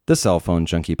The Cell Phone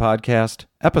Junkie Podcast,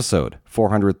 episode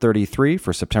 433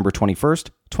 for September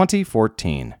 21st,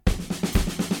 2014.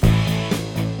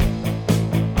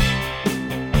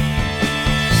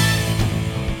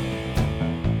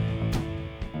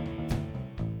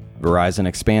 Verizon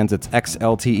expands its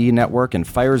XLTE network and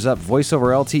fires up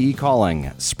voice-over LTE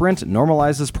calling. Sprint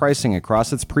normalizes pricing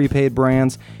across its prepaid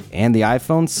brands, and the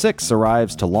iPhone 6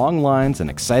 arrives to long lines and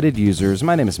excited users.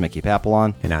 My name is Mickey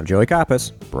Papillon. And I'm Joey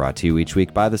Kappas. Brought to you each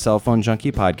week by the Cell Phone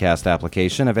Junkie podcast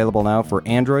application, available now for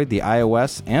Android, the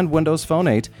iOS, and Windows Phone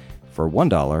 8 for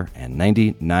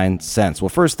 $1.99. Well,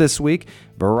 first this week,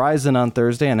 Verizon on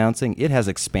Thursday announcing it has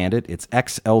expanded its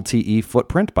XLTE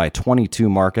footprint by 22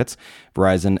 markets.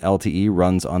 Verizon LTE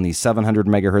runs on the 700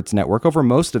 megahertz network over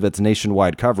most of its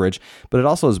nationwide coverage, but it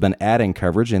also has been adding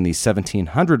coverage in the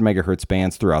 1700 megahertz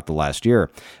bands throughout the last year.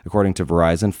 According to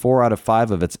Verizon, 4 out of 5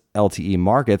 of its LTE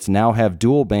markets now have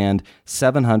dual band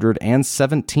 700 and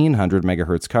 1700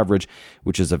 megahertz coverage,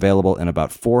 which is available in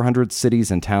about 400 cities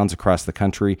and towns across the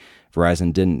country.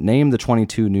 Verizon didn't name the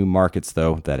 22 new markets,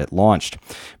 though, that it launched.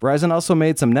 Verizon also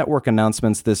made some network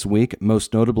announcements this week,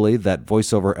 most notably that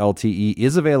voice-over LTE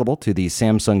is available to the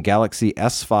Samsung Galaxy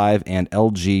S5 and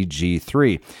LG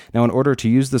G3. Now, in order to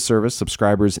use the service,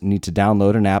 subscribers need to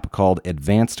download an app called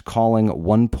Advanced Calling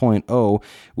 1.0,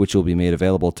 which will be made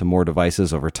available to more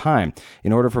devices over time.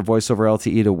 In order for voice-over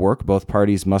LTE to work, both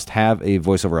parties must have a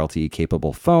voice-over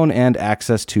LTE-capable phone and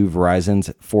access to Verizon's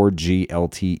 4G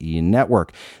LTE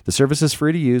network. The service is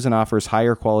free to use and offers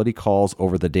higher quality calls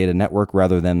over the data network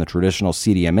rather than the traditional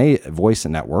CDMA voice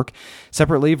network.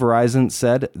 Separately, Verizon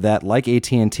said that, like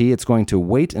AT&T, it's going to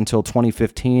wait until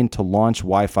 2015 to launch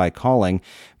Wi-Fi calling.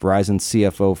 Verizon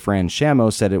CFO Fran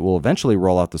Shamo said it will eventually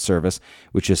roll out the service,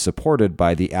 which is supported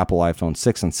by the Apple iPhone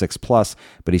 6 and 6 Plus,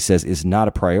 but he says is not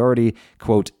a priority.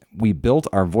 Quote, "We built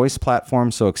our voice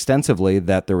platform so extensively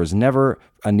that there was never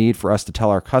a need for us to tell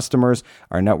our customers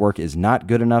our network is not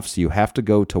good enough, so you have to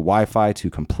go to Wi-Fi to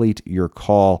complete your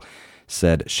call,"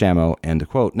 said Shamo, end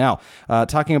quote. Now,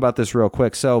 talking about this real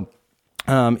quick, so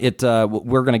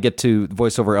we're going to get to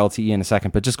voice over LTE in a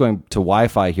second, but just going to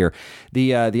Wi-Fi here.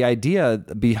 The idea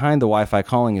behind the Wi-Fi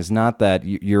calling is not that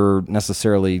you're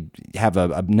necessarily have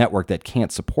a network that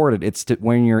can't support it. It's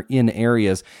when you're in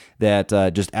areas that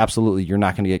just absolutely you're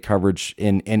not going to get coverage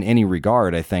in any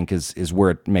regard, I think, is where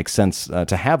it makes sense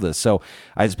to have this. So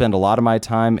I spend a lot of my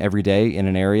time every day in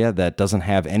an area that doesn't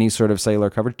have any sort of cellular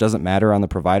coverage, doesn't matter on the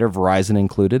provider, Verizon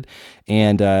included,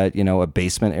 and a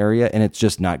basement area, and it's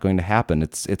just not going to happen.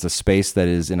 It's a space that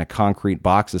is in a concrete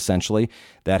box, essentially,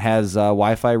 that has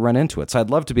Wi-Fi run into it. So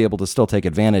I'd love to be able to still take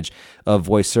advantage of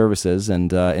voice services,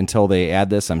 and until they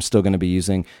add this, I'm still going to be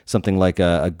using something like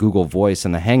a Google Voice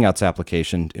and the Hangouts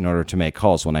application in order to make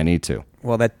calls when I need to.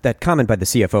 Well, that comment by the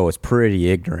CFO is pretty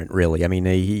ignorant, really. I mean,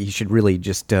 he should really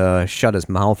just shut his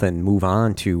mouth and move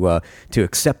on to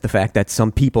accept the fact that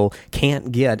some people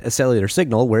can't get a cellular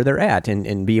signal where they're at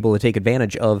and be able to take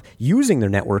advantage of using their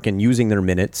network and using their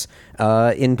minutes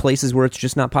in places where it's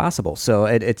just not possible. So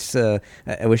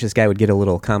I wish this guy would get a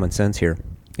little common sense here.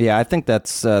 Yeah, I think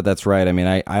that's right. I mean,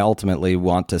 I ultimately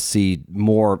want to see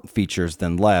more features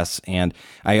than less, and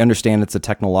I understand it's a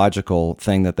technological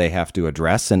thing that they have to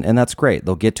address, and that's great.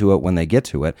 They'll get to it when they get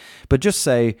to it. But just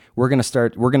say we're going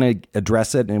to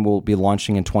address it, and we'll be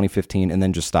launching in 2015, and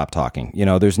then just stop talking.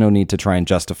 There's no need to try and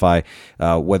justify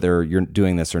whether you're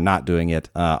doing this or not doing it.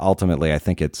 Ultimately, I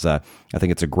think it's a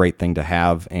great thing to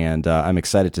have, and I'm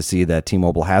excited to see that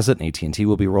T-Mobile has it, and AT&T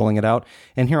will be rolling it out,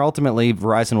 and here ultimately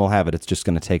Verizon will have it. It's just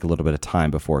going to take a little bit of time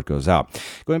before it goes out.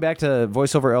 Going back to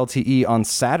voice over LTE, on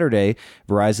Saturday,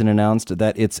 Verizon announced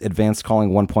that its Advanced Calling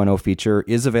 1.0 feature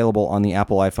is available on the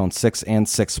Apple iPhone 6 and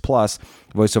 6 Plus.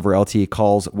 Voice over LTE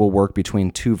calls will work between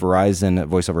two Verizon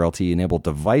voice over LTE enabled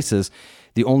devices.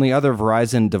 The only other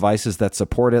Verizon devices that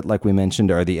support it, like we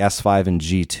mentioned, are the S5 and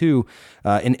G2.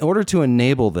 In order to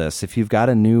enable this, if you've got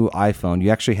a new iPhone, you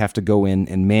actually have to go in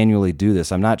and manually do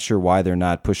this. I'm not sure why they're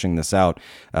not pushing this out,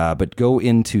 but go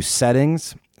into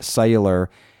Settings, Cellular,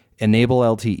 enable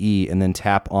LTE, and then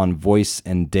tap on voice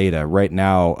and data. Right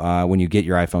now, when you get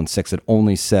your iPhone 6, it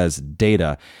only says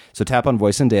data. So tap on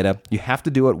voice and data. You have to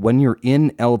do it when you're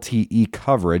in LTE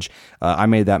coverage. I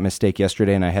made that mistake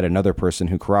yesterday, and I had another person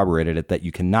who corroborated it that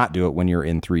you cannot do it when you're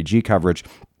in 3G coverage.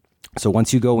 So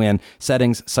once you go in,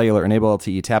 settings, cellular, enable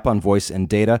LTE, tap on voice and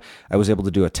data. I was able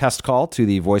to do a test call to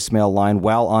the voicemail line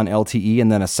while on LTE, and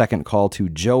then a second call to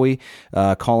Joey,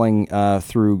 calling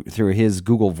through his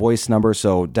Google Voice number.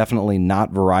 So definitely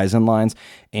not Verizon lines,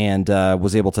 and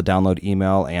was able to download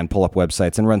email and pull up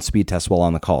websites and run speed tests while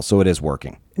on the call. So it is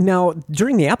working. Now,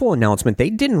 during the Apple announcement, they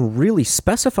didn't really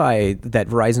specify that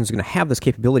Verizon's going to have this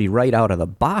capability right out of the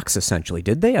box, essentially,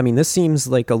 did they? I mean, this seems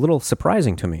like a little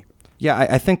surprising to me. Yeah,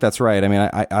 I think that's right. I mean,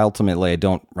 I ultimately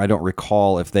don't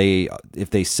recall if they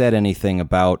said anything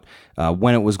about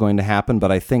when it was going to happen,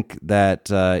 but I think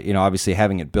that obviously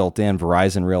having it built in,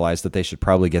 Verizon realized that they should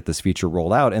probably get this feature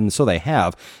rolled out, and so they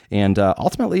have. And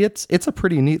ultimately, it's a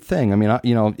pretty neat thing. I mean,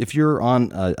 if you're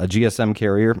on a GSM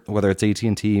carrier, whether it's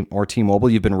AT&T or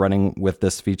T-Mobile, you've been running with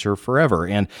this feature forever,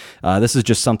 and this is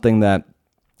just something that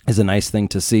is a nice thing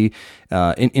to see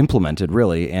implemented,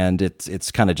 really, and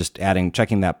it's kind of just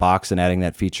checking that box and adding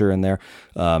that feature in there.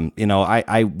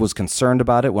 I was concerned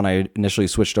about it when I initially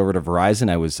switched over to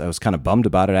Verizon. I was kind of bummed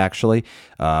about it, actually.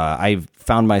 I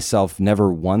found myself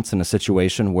never once in a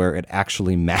situation where it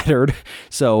actually mattered.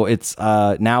 So it's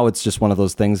now it's just one of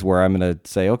those things where I'm going to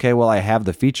say, okay, well, I have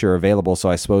the feature available, so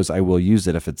I suppose I will use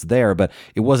it if it's there. But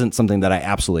it wasn't something that I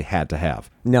absolutely had to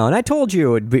have. No, and I told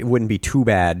you it wouldn't be too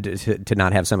bad to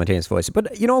not have simultaneous voice.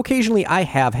 But, occasionally I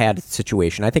have had a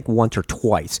situation, I think once or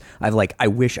twice, I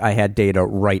wish I had data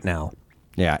right now.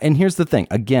 Yeah, and here's the thing.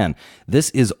 Again, this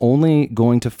is only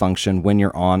going to function when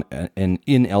you're on in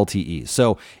LTE.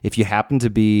 So if you happen to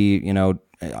be,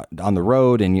 on the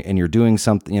road and you're doing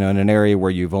something, in an area where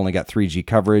you've only got 3G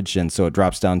coverage, and so it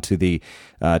drops down to the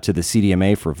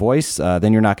CDMA for voice,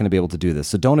 then you're not going to be able to do this.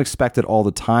 So don't expect it all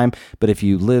the time. But if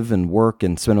you live and work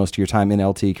and spend most of your time in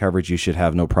LTE coverage, you should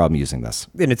have no problem using this.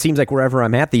 And it seems like wherever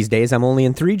I'm at these days, I'm only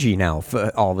in 3G now.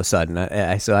 All of a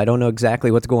sudden, so I don't know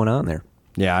exactly what's going on there.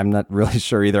 Yeah, I'm not really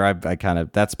sure either. I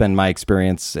that's been my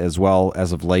experience as well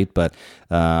as of late, but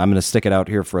I'm going to stick it out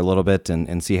here for a little bit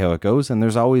and see how it goes. And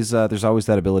there's always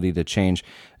that ability to change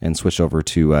and switch over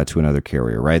to another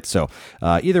carrier, right? So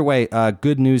either way,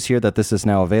 good news here that this is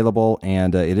now available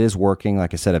and it is working.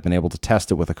 Like I said, I've been able to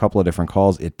test it with a couple of different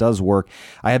calls. It does work.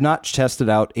 I have not tested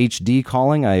out HD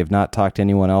calling. I have not talked to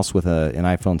anyone else with an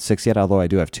iPhone 6 yet, although I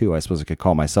do have two. I suppose I could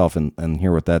call myself and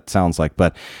hear what that sounds like.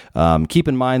 But keep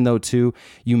in mind, though, too,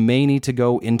 you may need to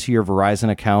go into your Verizon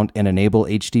account and enable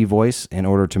HD voice in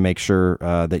order to make sure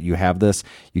that you have this.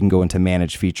 You can go into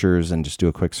manage features and just do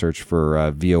a quick search for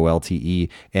VoLTE.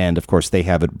 And of course, they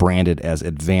have it branded as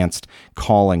advanced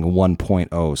calling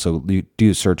 1.0. So you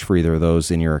do search for either of those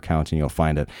in your account and you'll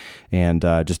find it. And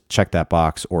just check that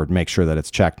box or make sure that it's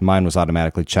checked. Mine was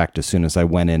automatically checked as soon as I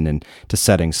went in and to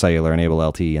settings, cellular, enable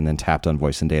LTE, and then tapped on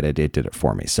voice and data. It did it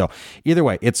for me. So either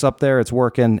way, it's up there, it's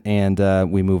working, and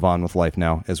we move on with life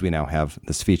now as we now have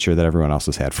this feature that everyone else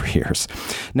has had for years.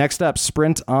 Next up,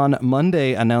 Sprint on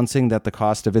Monday announcing that the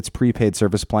cost of its prepaid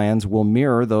service plans will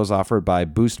mirror those offered by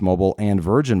Boost Mobile and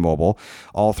Virgin Mobile.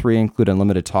 All three include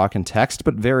unlimited talk and text,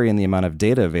 but vary in the amount of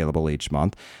data available each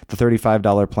month. The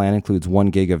 $35 plan includes 1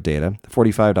 gig of data. The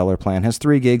 $45 plan has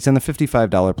 3 gigs, and the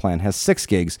 $55 plan has 6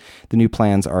 gigs. The new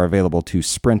plans are available to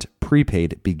Sprint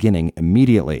prepaid beginning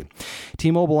immediately.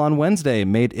 T-Mobile on Wednesday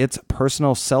made its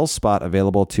personal cell spot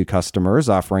available to customers,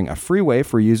 offering a free way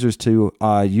for users to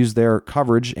use their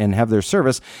coverage and have their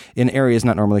service in areas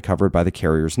not normally covered by the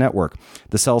carrier's network.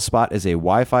 The cell spot is a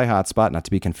Wi-Fi hotspot, not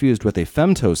to be confused with a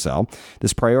femtocell.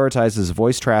 This prioritizes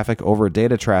voice traffic over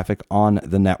data traffic on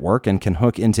the network and can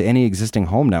hook into any existing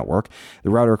home network. The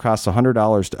router costs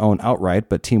 $100 to own outright,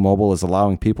 but T-Mobile is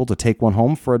allowing people to take one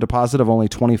home for a deposit of only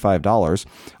 $25.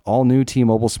 All new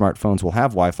T-Mobile smartphones will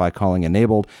have Wi-Fi calling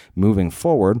enabled moving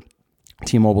forward.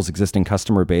 T-Mobile's existing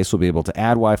customer base will be able to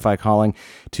add Wi-Fi calling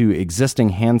to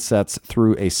existing handsets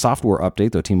through a software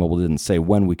update, though T-Mobile didn't say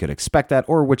when we could expect that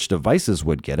or which devices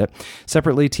would get it.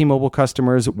 Separately, T-Mobile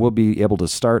customers will be able to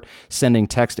start sending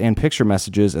text and picture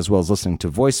messages as well as listening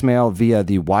to voicemail via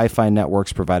the Wi-Fi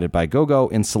networks provided by GoGo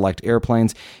in select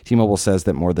airplanes. T-Mobile says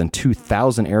that more than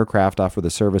 2,000 aircraft offer the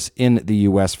service in the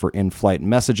U.S. for in-flight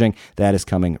messaging. That is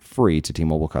coming free to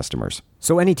T-Mobile customers.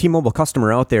 So any T-Mobile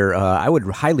customer out there, I would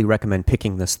highly recommend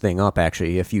picking this thing up,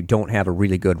 actually, if you don't have a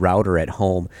really good router at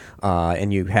home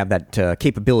and you have that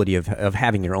capability of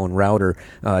having your own router,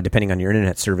 depending on your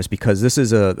internet service, because this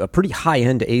is a pretty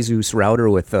high-end ASUS router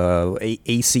with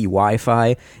AC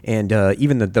Wi-Fi, and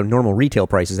even the normal retail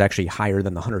price is actually higher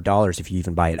than the $100 if you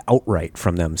even buy it outright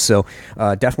from them. So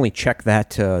definitely check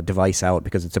that device out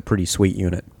because it's a pretty sweet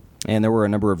unit. And there were a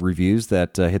number of reviews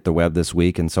that hit the web this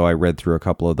week, and so I read through a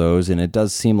couple of those, and it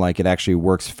does seem like it actually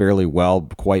works fairly well,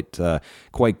 quite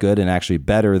good, and actually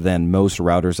better than most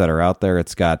routers that are out there.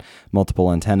 It's got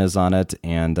multiple antennas on it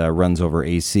and runs over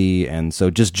AC, and so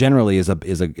just generally is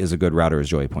a good router, as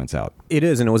Joey points out. It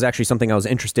is, and it was actually something I was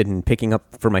interested in picking up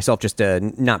for myself, just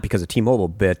not because of T-Mobile,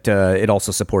 but it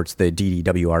also supports the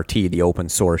DDWRT, the open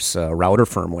source router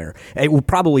firmware. It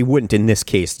probably wouldn't in this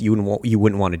case. You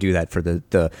wouldn't want to do that for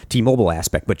the T-Mobile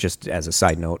aspect, but just as a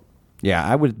side note. Yeah,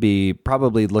 I would be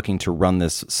probably looking to run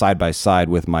this side by side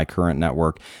with my current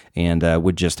network, and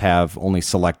would just have only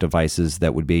select devices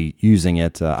that would be using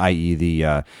it, i.e.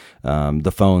 the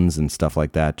phones and stuff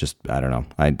like that. Just, I don't know.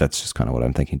 That's just kind of what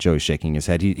I'm thinking. Joey's shaking his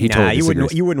head. He totally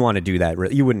disagrees. You wouldn't want to do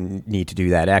that. You wouldn't need to do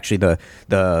that. Actually,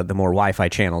 the more Wi-Fi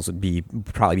channels would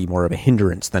probably be more of a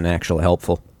hindrance than actually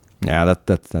helpful. Yeah,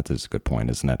 that is a good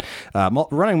point, isn't it?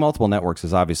 Running multiple networks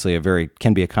is obviously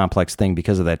can be a complex thing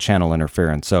because of that channel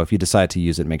interference. So if you decide to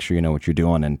use it, make sure you know what you're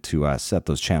doing and to set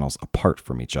those channels apart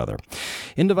from each other.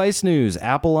 In device news,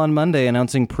 Apple on Monday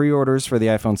announcing pre-orders for the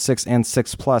iPhone 6 and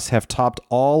 6 Plus have topped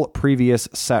all previous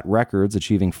set records,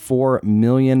 achieving 4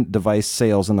 million device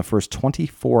sales in the first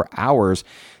 24 hours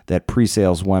that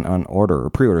pre-orders went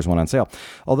on sale.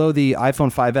 Although the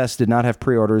iPhone 5S did not have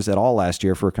pre-orders at all last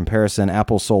year, for comparison,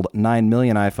 Apple sold 9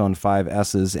 million iPhone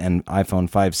 5Ss and iPhone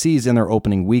 5Cs in their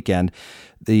opening weekend.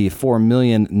 The 4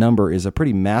 million number is a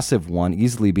pretty massive one,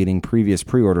 easily beating previous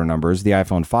pre-order numbers. The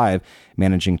iPhone 5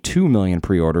 managing 2 million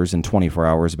pre-orders in 24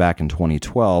 hours back in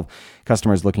 2012.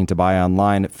 Customers looking to buy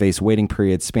online face waiting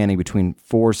periods spanning between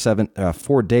 7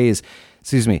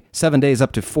 days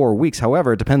up to 4 weeks.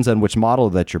 However, it depends on which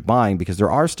model that you're buying, because there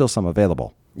are still some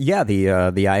available. Yeah, the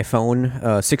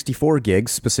iPhone 64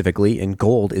 gigs specifically in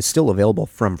gold is still available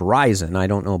from Verizon. I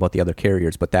don't know about the other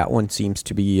carriers, but that one seems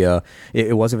to be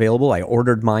it was available. I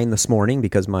ordered mine this morning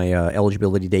because my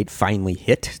eligibility date finally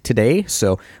hit today,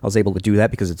 so I was able to do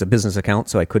that because it's a business account,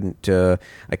 so I couldn't do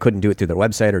it through their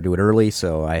website or do it early,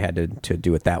 so I had to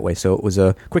do it that way. So it was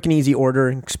a quick and easy order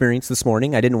experience this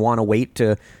morning. I didn't want to wait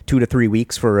 2 to 3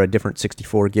 weeks for a different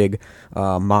 64 gig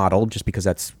model, just because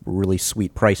that's a really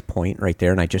sweet price point right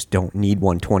there, and I just don't need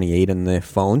 128 in the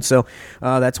phone. So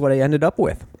that's what I ended up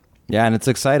with. Yeah, and it's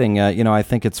exciting. I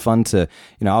think it's fun to,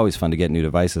 always fun to get new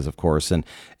devices, of course, and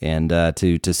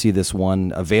to see this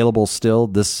one available still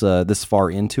this far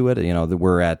into it.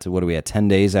 We're at 10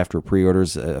 days after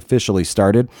pre-orders officially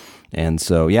started. And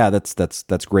so, yeah,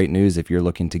 that's great news if you're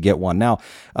looking to get one. Now,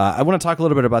 I want to talk a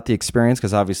little bit about the experience,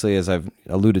 because obviously, as I've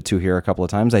alluded to here a couple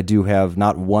of times, I do have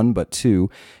not one but two.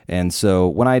 And so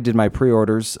when I did my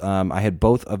pre-orders, I had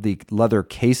both of the leather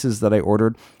cases that I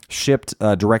ordered shipped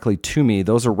directly to me.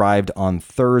 Those arrived on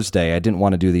Thursday. I didn't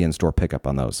want to do the in-store pickup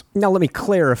on those. Now, let me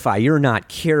clarify. You're not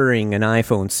carrying an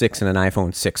iPhone 6 and an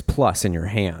iPhone 6 Plus in your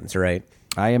hands, right?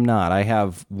 I am not. I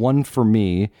have one for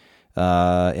me,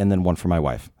 and then one for my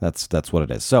wife. That's what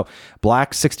it is. So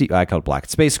black 60, I call it black,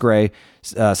 space gray,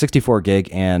 64 gig,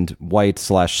 and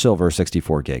white/silver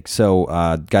 64 gig. So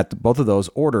got both of those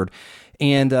ordered.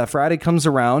 And Friday comes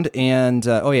around, and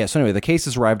so anyway, the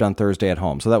cases arrived on Thursday at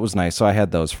home, so that was nice. So I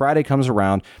had those. Friday comes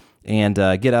around, and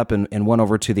get up and went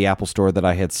over to the Apple store that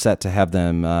I had set to have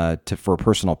them for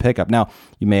personal pickup. Now,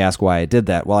 you may ask why I did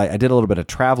that. Well, I did a little bit of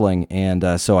traveling,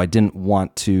 and so I didn't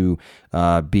want to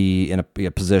be in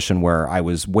a position where I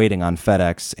was waiting on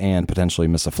FedEx and potentially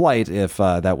miss a flight if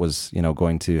that was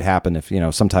going to happen. If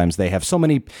sometimes they have so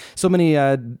many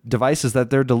devices that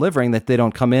they're delivering that they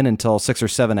don't come in until 6 or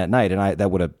 7 at night, and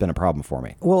that would have been a problem for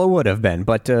me. Well, it would have been,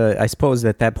 but I suppose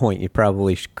at that point you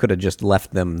probably could have just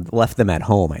left them at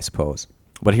home, I suppose.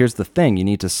 But here's the thing: you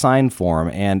need to sign for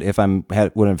them, and if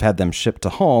would have had them shipped to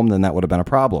home, then that would have been a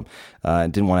problem. I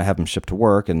didn't want to have them shipped to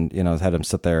work, and had them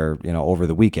sit there, over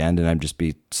the weekend, and I'd just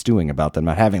be stewing about them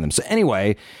not having them. So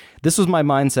anyway, this was my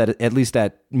mindset, at least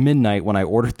at midnight when I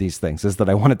ordered these things, is that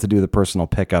I wanted to do the personal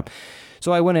pickup.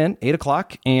 So I went in 8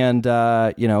 o'clock, and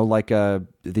like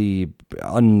the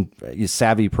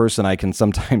unsavvy person I can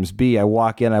sometimes be, I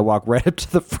walk right up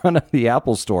to the front of the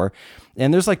Apple store,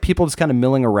 and there's like people just kind of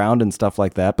milling around and stuff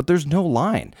like that, but there's no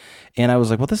line. And I was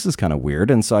like, well, this is kind of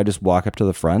weird. And so I just walk up to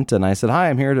the front, and I said, hi,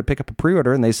 I'm here to pick up a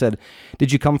pre-order. And they said,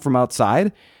 did you come from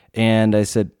outside? And I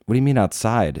said, what do you mean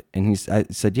outside? And I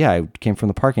said, yeah, I came from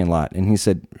the parking lot. And he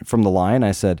said, from the line?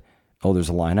 I said, oh, there's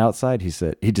a line outside? He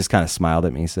said, he just kind of smiled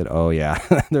at me. He said, oh yeah,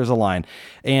 there's a line.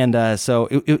 And so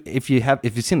if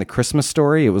you've seen the Christmas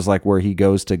Story, it was like where he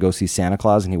goes to go see Santa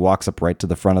Claus, and he walks up right to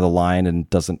the front of the line and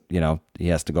doesn't, he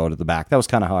has to go to the back. That was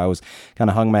kind of how I was kind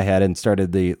of hung my head and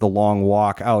started the long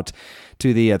walk out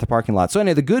to the parking lot. So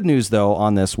anyway, the good news though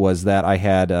on this was that I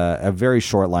had a very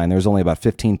short line. There was only about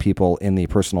 15 people in the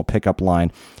personal pickup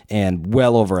line, and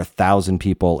well over 1,000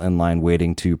 people in line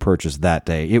waiting to purchase that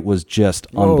day. It was just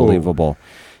unbelievable.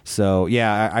 So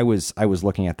yeah, I was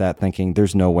looking at that thinking,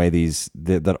 there's no way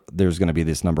that there's going to be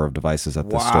this number of devices at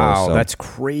this store. Wow, So, that's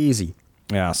crazy.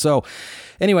 yeah. So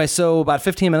anyway, so about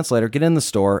 15 minutes later, get in the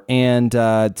store, and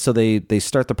so they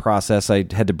start the process. I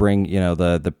had to bring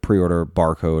the pre-order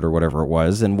barcode or whatever it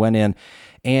was, and went in.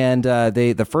 And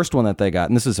the first one that they got,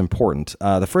 and this is important,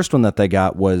 the first one that they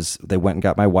got was they went and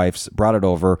got my wife's, brought it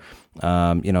over,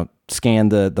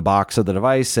 scanned the box of the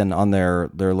device, and on their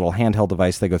little handheld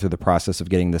device, they go through the process of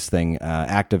getting this thing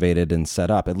activated and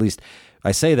set up. At least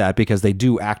I say that because they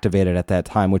do activate it at that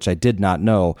time, which I did not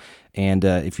know. And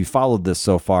if you followed this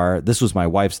so far, this was my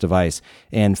wife's device.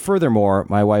 And furthermore,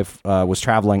 my wife was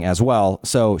traveling as well.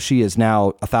 So she is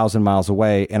now 1,000 miles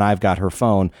away, and I've got her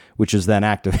phone, which is then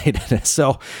activated.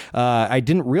 So I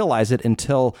didn't realize it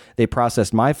until they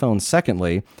processed my phone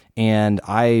secondly. And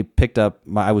I picked up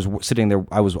I was sitting there.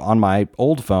 I was on my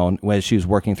old phone when she was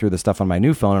working through the stuff on my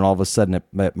new phone. And all of a sudden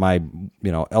my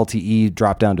LTE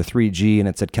dropped down to 3G, and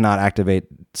it said cannot activate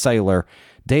cellular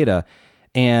data.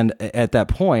 And at that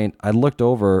point, I looked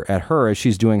over at her as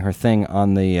she's doing her thing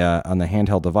on the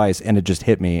handheld device, and it just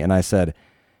hit me. And I said,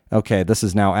 okay, this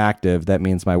is now active. That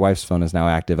means my wife's phone is now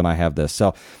active, and I have this.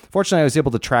 So fortunately, I was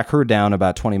able to track her down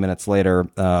about 20 minutes later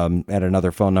at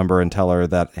another phone number and tell her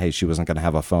that, hey, she wasn't going to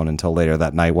have a phone until later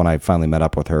that night when I finally met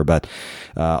up with her. But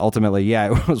ultimately, yeah,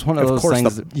 it was one of those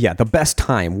things. The best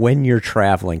time when you're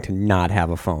traveling to not have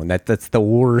a phone. That's the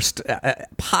worst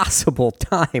possible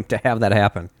time to have that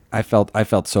happen. I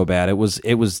felt so bad. It was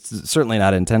certainly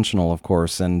not intentional, of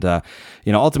course, and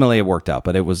ultimately it worked out.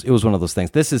 But it was one of those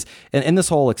things. This is and this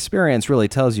whole experience really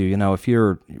tells you, if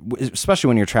you're, especially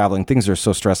when you're traveling, things are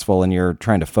so stressful, and you're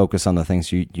trying to focus on the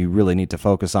things you really need to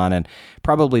focus on, and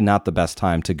probably not the best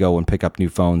time to go and pick up new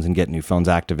phones and get new phones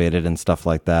activated and stuff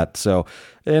like that. So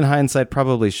in hindsight,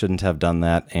 probably shouldn't have done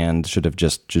that, and should have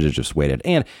just waited.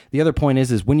 And the other point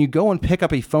is when you go and pick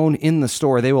up a phone in the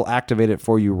store, they will activate it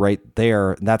for you right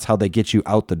there. That's how they get you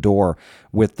out the door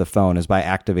with the phone, is by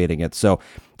activating it. So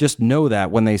just know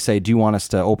that when they say, do you want us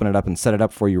to open it up and set it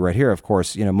up for you right here? Of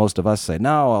course, most of us say,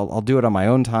 no, I'll do it on my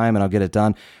own time and I'll get it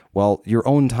done. Well, your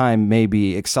own time may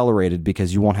be accelerated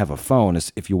because you won't have a phone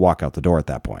if you walk out the door at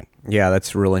that point. Yeah,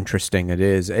 that's real interesting. It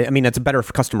is. I mean, it's better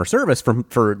for customer service for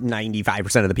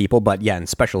 95% of the people, but yeah, in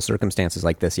special circumstances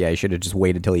like this, yeah, you should have just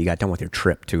waited till you got done with your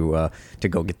trip to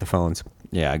go get the phones.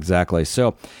 Yeah, exactly.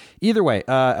 So either way,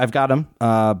 I've got them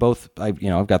both.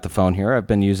 I've got the phone here. I've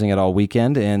been using it all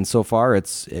weekend, and so far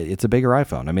it's a bigger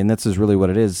iPhone. I mean, this is really what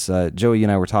it is. Joey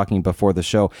and I were talking before the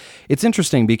show. It's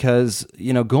interesting because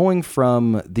going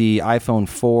from the iPhone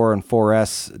 4 and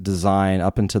 4S design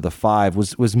up into the 5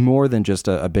 was more than just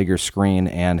a bigger screen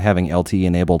and having LTE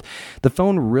enabled. The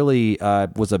phone really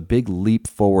was a big leap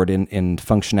forward in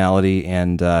functionality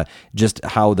and just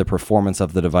how the performance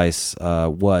of the device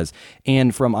was.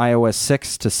 And from iOS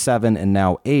 6 to 7 and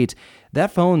now 8,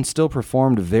 that phone still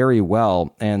performed very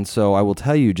well. And so I will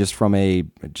tell you, just from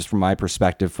my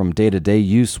perspective, from day-to-day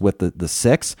use with the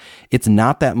 6, it's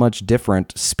not that much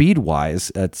different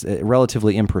speed-wise. It's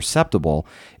relatively imperceptible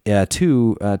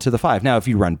to the 5. Now, if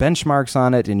you run benchmarks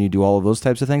on it and you do all of those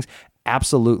types of things,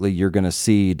 absolutely you're going to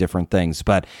see different things.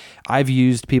 But I've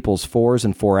used people's 4s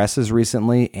and 4Ss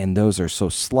recently, and those are so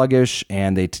sluggish,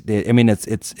 and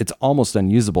it's almost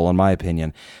unusable in my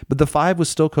opinion. But the 5 was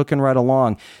still cooking right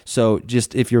along. So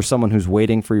just if you're someone who's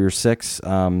waiting for your 6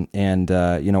 or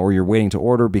you're waiting to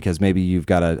order because maybe you've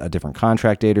got a different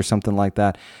contract date or something like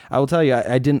that, I will tell you,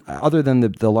 I didn't, other than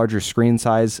the larger screen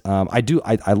size,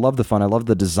 I love the phone. I love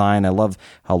the design. I love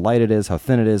how light it is, how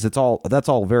thin it is. That's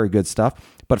all very good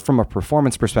stuff. But from a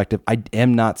performance perspective, I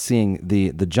am not seeing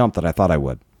the jump that I thought I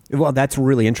would. Well, that's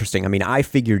really interesting. I mean, I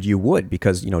figured you would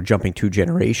because, jumping 2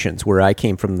 generations, where I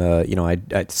came from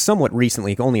I somewhat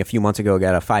recently, only a few months ago,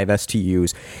 got a 5S to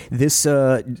use. This,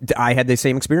 I had the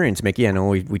same experience, Mickey. I know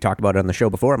we talked about it on the show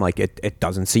before. I'm like, it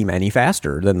doesn't seem any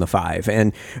faster than the 5.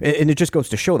 And it just goes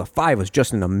to show the 5 was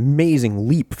just an amazing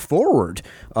leap forward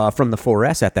from the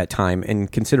 4S at that time.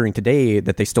 And considering today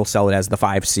that they still sell it as the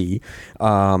 5C,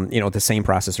 the same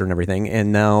processor and everything.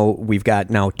 And now we've got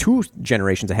 2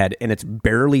 generations ahead, and it's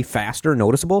barely faster,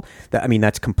 noticeable.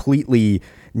 That's completely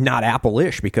not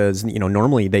Apple-ish because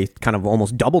normally they kind of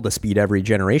almost double the speed every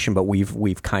generation, but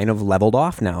we've kind of leveled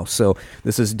off now. So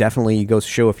this is definitely goes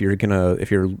to show if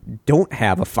you don't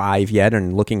have a 5 yet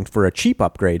and looking for a cheap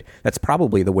upgrade, that's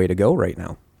probably the way to go right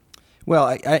now.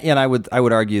 Well, I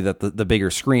would argue that the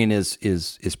bigger screen is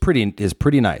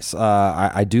pretty nice.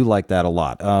 I do like that a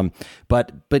lot.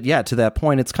 But yeah, to that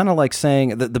point, it's kind of like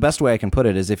saying the best way I can put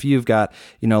it is if you've got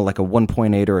like a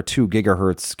 1.8 or a 2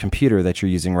 gigahertz computer that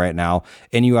you're using right now,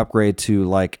 and you upgrade to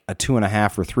like a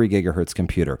 2.5 or 3 gigahertz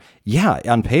computer. Yeah,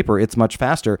 on paper it's much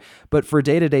faster, but for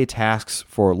day-to-day tasks,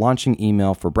 for launching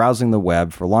email, for browsing the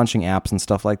web, for launching apps and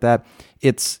stuff like that,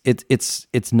 it's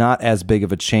not as big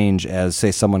of a change as,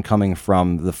 say, someone coming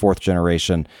from the 4th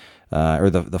generation or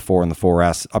the 4 and the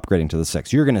 4S upgrading to the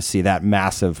 6. You're going to see that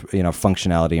massive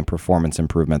functionality and performance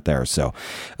improvement there. So,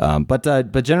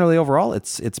 but generally overall,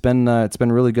 it's been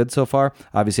really good so far.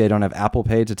 Obviously, I don't have Apple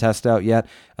Pay to test out yet.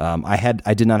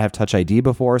 I did not have Touch ID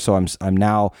before, so I'm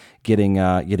now getting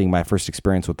my first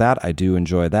experience with that. I do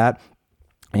enjoy that.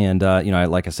 And,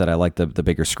 like I said, I like the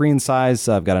bigger screen size.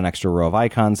 I've got an extra row of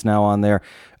icons now on there.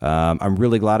 I'm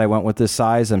really glad I went with this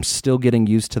size. I'm still getting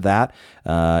used to that.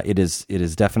 It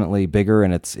is definitely bigger,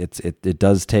 and it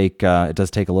does take a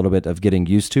little bit of getting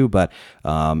used to, but,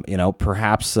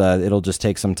 perhaps, it'll just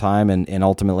take some time, and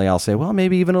ultimately I'll say, well,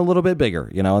 maybe even a little bit bigger,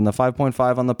 and the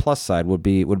 5.5 on the plus side would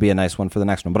be a nice one for the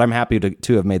next one, but I'm happy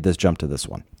to have made this jump to this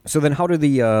one. So then how do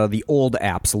the old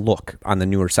apps look on the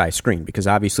newer size screen? Because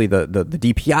obviously the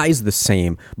DPI is the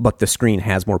same, but the screen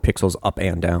has more pixels up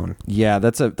and down. Yeah,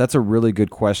 that's a really good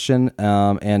question.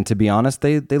 And to be honest,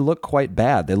 they look quite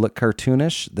bad. They look cartoonish.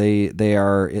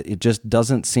 It just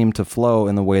doesn't seem to flow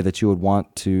in the way that you would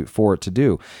want for it to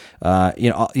do.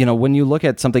 When you look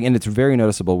at something, and it's very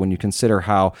noticeable when you consider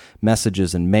how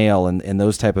messages and mail and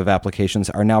those type of applications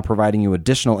are now providing you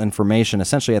additional information,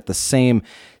 essentially at the same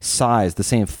size, the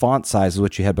same font size as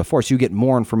what you had before. So you get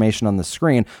more information on the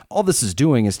screen. All this is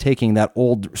doing is taking that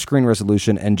old screen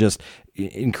resolution and just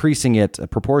increasing it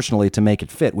proportionally to make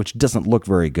it fit, which doesn't look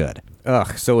very good.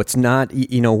 So it's not,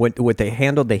 what they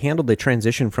handled the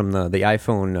transition from the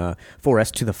iPhone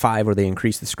 4S to the 5, where they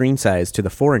increased the screen size to the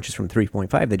 4 inches from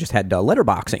 3.5. They just had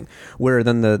letterboxing, where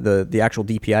then the actual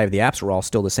DPI of the apps were all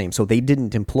still the same. So they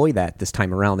didn't employ that this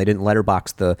time around. They didn't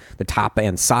letterbox the top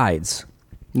and sides.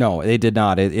 No, they did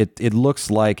not. It looks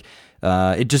like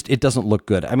it doesn't look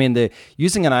good. I mean,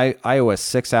 using an iOS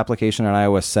 6 application on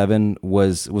iOS 7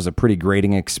 was a pretty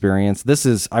grating experience. This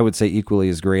is, I would say, equally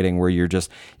as grating, where you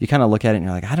kind of look at it and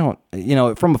you're like, I don't,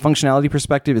 from a functionality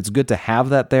perspective, it's good to have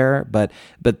that there, but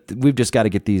we've just got to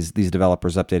get these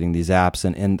developers updating these apps,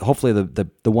 and hopefully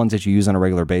the ones that you use on a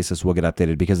regular basis will get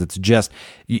updated, because it's just,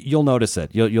 you'll notice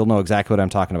it. You'll know exactly what I'm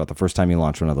talking about the first time you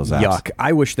launch one of those apps. Yuck.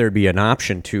 I wish there'd be an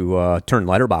option to turn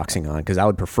letterboxing on, because I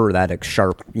would prefer that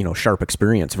sharp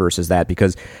experience versus that,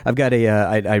 because I've got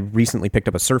I recently picked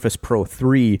up a Surface Pro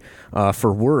 3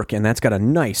 for work, and that's got a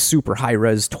nice super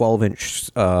high-res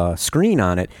 12-inch screen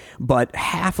on it, but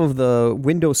half of the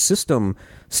Windows system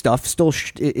stuff still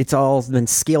it's all been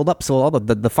scaled up, so all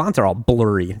the fonts are all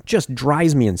blurry. It just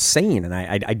drives me insane, and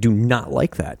I do not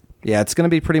like that. Yeah, it's going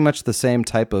to be pretty much the same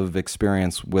type of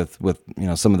experience with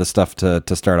some of the stuff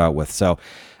to start out with. So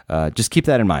just keep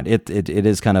that in mind. It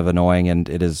is kind of annoying, and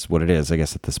it is what it is, I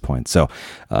guess, at this point. So,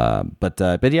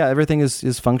 but yeah, everything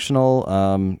is functional.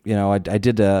 I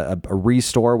did a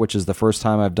restore, which is the first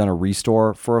time I've done a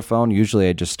restore for a phone. Usually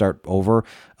I just start over.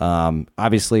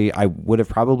 Obviously, I would have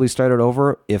probably started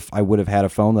over if I would have had a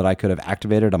phone that I could have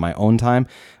activated on my own time.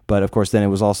 But of course, then it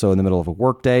was also in the middle of a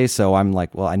work day. So I'm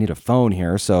like, well, I need a phone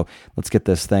here. So let's get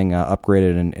this thing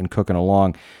upgraded and cooking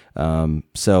along.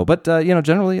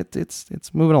 Generally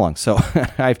it's moving along. So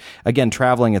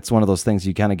traveling, it's one of those things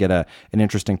you kind of get an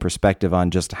interesting perspective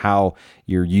on just how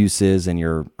your use is and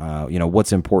your,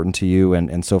 what's important to you.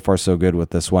 And so far so good with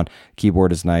this one.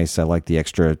 Keyboard is nice. I like the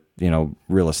extra,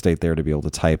 real estate there to be able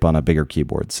to type on a bigger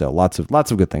keyboard. So lots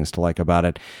of good things to like about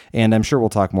it. And I'm sure we'll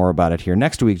talk more about it here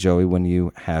next week, Joey, when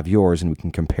you have yours and we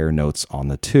can compare notes on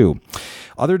the two.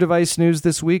 Other device news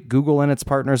this week: Google and its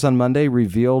partners on Monday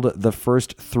revealed the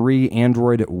first 3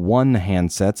 Android One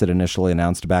handsets it initially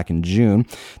announced back in June.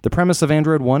 The premise of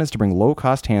Android One is to bring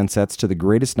low-cost handsets to the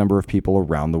greatest number of people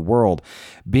around the world.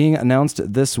 Being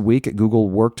announced this week, Google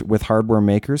worked with hardware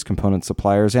makers, component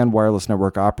suppliers, and wireless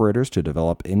network operators to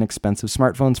develop inexpensive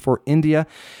smartphones for India.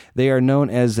 They are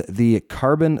known as the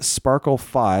Carbon Sparkle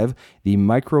 5, the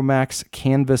Micromax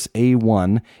Canvas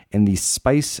A1, and the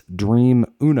Spice Dream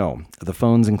Uno. The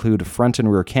phones include front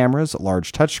and rear cameras,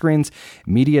 large touchscreens,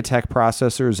 MediaTek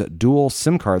processors, dual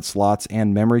SIM card slots,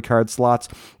 and memory card slots.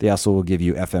 They also will give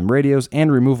you FM radios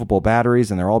and removable batteries,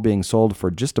 and they're all being sold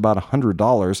for just about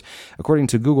 $100. According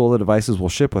to Google, the devices will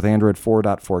ship with Android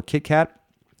 4.4 KitKat,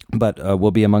 but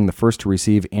will be among the first to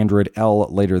receive Android L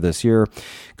later this year.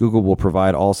 Google will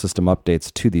provide all system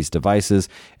updates to these devices,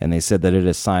 and they said that it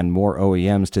has signed more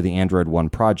OEMs to the Android One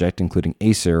project, including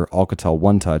Acer, Alcatel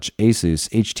One Touch, Asus,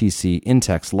 HTC,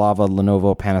 Intex, Lava,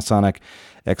 Lenovo, Panasonic,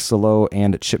 Exelo,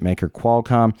 and chipmaker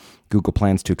Qualcomm. Google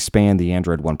plans to expand the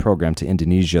Android One program to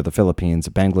Indonesia, the Philippines,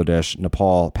 Bangladesh,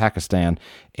 Nepal, Pakistan,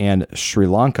 and Sri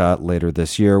Lanka later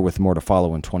this year, with more to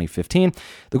follow in 2015.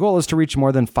 The goal is to reach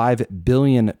more than 5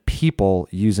 billion people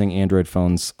using Android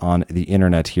phones on the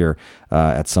internet here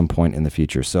at some point in the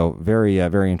future. So very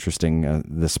interesting,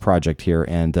 this project here,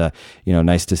 and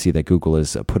nice to see that Google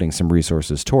is putting some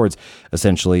resources towards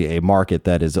essentially a market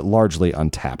that is largely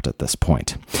untapped at this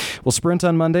point. Well, Sprint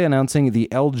on Monday announcing the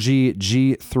LG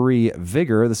G3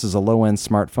 Vigor. This is a low-end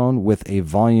smartphone with a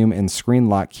volume and screen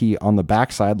lock key on the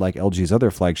backside, like LG's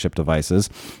other flagship devices.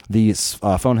 The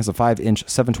phone has a 5-inch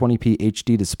 720p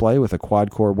HD display with a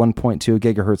quad-core 1.2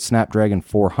 gigahertz Snapdragon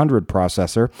 400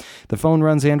 processor. The phone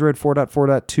runs Android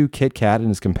 4.4.2 KitKat and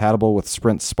is compatible with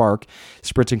Sprint Spark.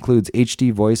 Sprint includes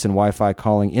HD voice and Wi-Fi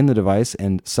calling in the device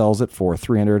and sells it for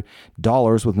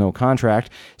 $300 with no contract.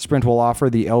 Sprint will offer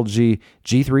the LG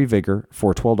G3 Vigor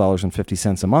for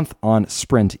 $12.50 a month on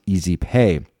Sprint Easy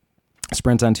Pay.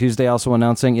 Sprint on Tuesday also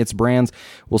announcing its brands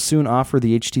will soon offer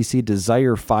the HTC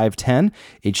Desire 510.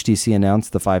 HTC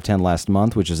announced the 510 last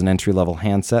month, which is an entry-level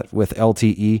handset with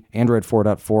LTE, Android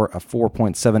 4.4, a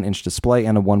 4.7-inch display,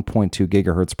 and a 1.2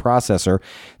 gigahertz processor.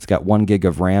 It's got 1 gig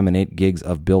of RAM and 8 gigs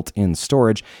of built-in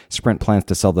storage. Sprint plans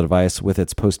to sell the device with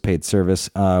its postpaid service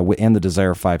and the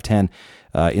Desire 510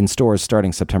 in stores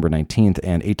starting September 19th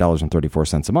and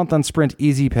 $8.34 a month on Sprint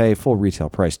Easy Pay, full retail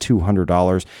price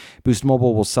 $200. Boost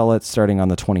Mobile will sell it starting on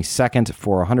the 22nd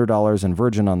for $100 and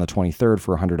Virgin on the 23rd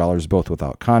for $100, both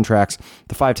without contracts.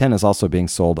 The 510 is also being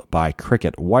sold by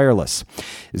Cricket Wireless.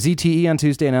 ZTE on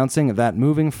Tuesday announcing that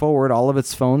moving forward, all of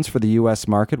its phones for the U.S.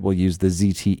 market will use the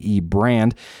ZTE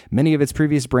brand. Many of its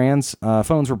previous phones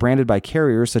were branded by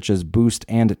carriers such as Boost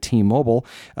and T-Mobile.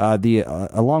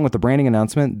 Along with the branding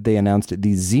announcement, they announced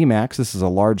the Z-Max. This is a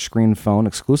large screen phone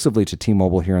exclusively to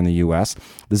T-Mobile here in the U.S.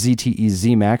 The ZTE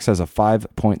Z-Max has a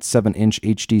 5.7-inch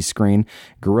HD screen,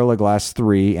 Gorilla Glass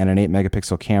 3, and an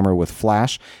 8-megapixel camera with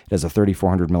flash. It has a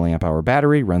 3,400 milliamp hour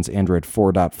battery, runs Android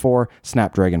 4.4,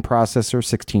 Snapdragon processor,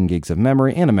 16 gigs of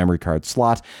memory, and a memory card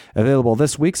slot. Available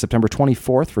this week, September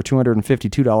 24th, for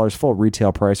 $252 full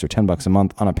retail price, or $10 a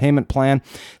month on a payment plan.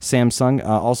 Samsung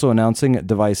also announcing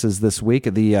devices this week.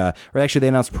 They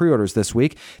announced pre-orders this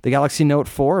week. The Galaxy Note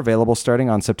 4, available starting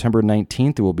on September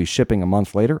 19th. It will be shipping a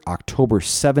month later, October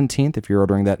 17th, if you're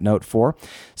ordering that Note 4.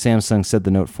 Samsung said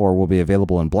the Note 4 will be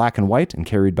available in black and white and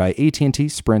carried by AT&T,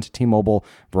 Sprint, T-Mobile,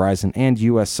 Verizon, and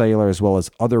U.S. Cellular, as well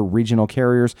as other regional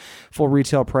carriers. Full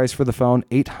retail price for the phone,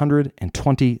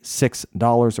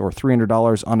 $826 or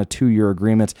 $300 on a 2-year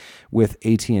agreement with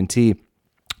AT&T.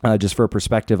 Just for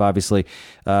perspective, obviously,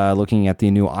 looking at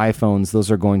the new iPhones, those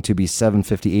are going to be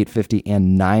 $750, $850,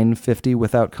 and $950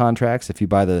 without contracts. If you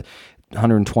buy the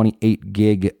 128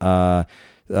 gig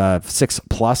 6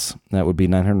 Plus, that would be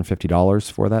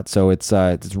 $950 for that. So it's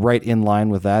right in line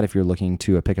with that if you're looking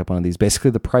to pick up one of these. Basically,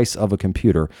 the price of a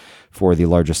computer for the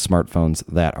largest smartphones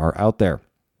that are out there.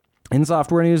 In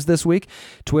software news this week,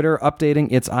 Twitter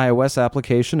updating its iOS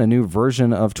application. A new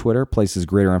version of Twitter places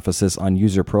greater emphasis on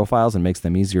user profiles and makes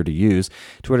them easier to use.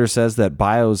 Twitter says that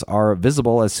bios are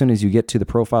visible as soon as you get to the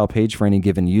profile page for any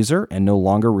given user and no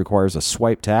longer requires a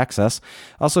swipe to access.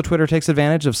 Also, Twitter takes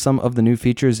advantage of some of the new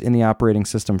features in the operating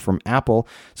system from Apple,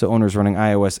 so owners running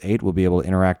iOS 8 will be able to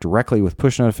interact directly with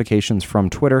push notifications from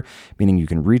Twitter, meaning you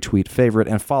can retweet, favorite,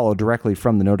 and follow directly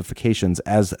from the notifications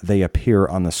as they appear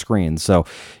on the screen. So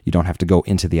you don't have to go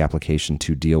into the application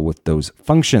to deal with those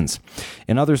functions.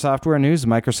 In other software news,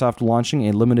 Microsoft launching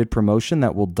a limited promotion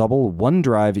that will double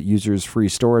OneDrive users' free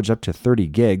storage up to 30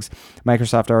 gigs.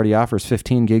 Microsoft already offers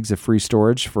 15 gigs of free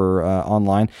storage for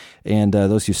online, and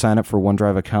those who sign up for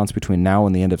OneDrive accounts between now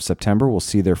and the end of September will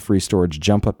see their free storage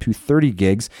jump up to 30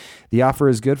 gigs. The offer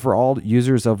is good for all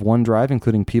users of OneDrive,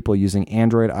 including people using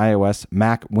Android, iOS,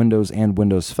 Mac, Windows, and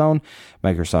Windows Phone.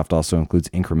 Microsoft also includes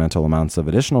incremental amounts of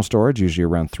additional storage, usually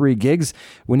around 3 gigs,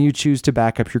 when you choose to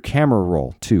back up your camera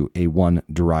roll to a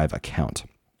OneDrive account.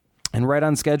 And right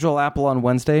on schedule, Apple on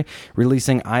Wednesday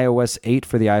releasing iOS 8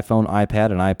 for the iPhone,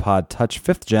 iPad, and iPod Touch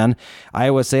 5th Gen.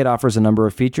 iOS 8 offers a number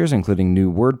of features, including new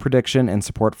word prediction and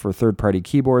support for third-party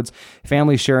keyboards,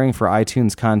 family sharing for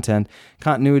iTunes content,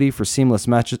 continuity for seamless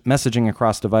messaging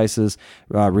across devices,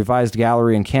 revised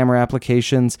gallery and camera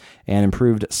applications, and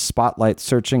improved spotlight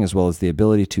searching, as well as the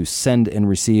ability to send and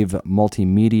receive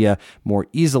multimedia more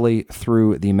easily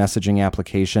through the messaging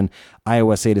application.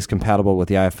 iOS 8 is compatible with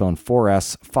the iPhone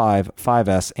 4S,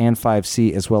 5S, and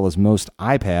 5C, as well as most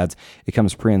iPads. It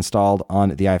comes pre-installed on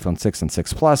the iPhone 6 and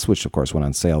 6 Plus, which of course went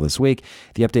on sale this week.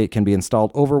 The update can be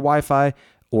installed over Wi-Fi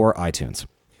or iTunes.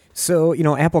 So,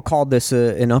 Apple called this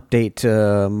an update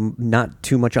not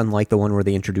too much unlike the one where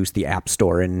they introduced the App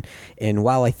Store. And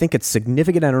while I think it's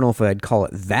significant, I don't know if I'd call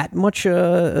it that much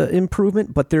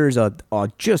improvement, but there's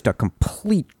just a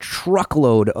complete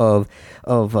truckload of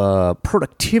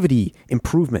productivity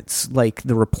improvements, like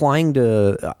the replying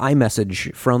to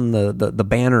iMessage from the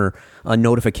banner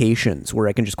notifications, where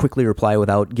I can just quickly reply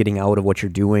without getting out of what you're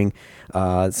doing.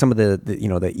 Some of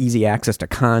the easy access to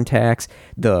contacts,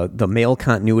 the mail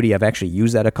continuity. I've actually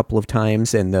used that a couple of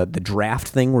times, and the draft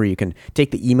thing where you can take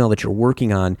the email that you're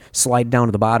working on, slide down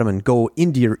to the bottom, and go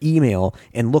into your email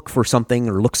and look for something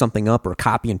or look something up or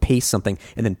copy and paste something,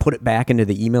 and then put it back into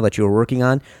the email that you were working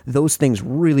on. Those things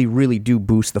really, really do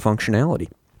boost the functionality.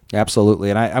 Absolutely,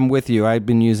 and I'm with you. I've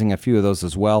been using a few of those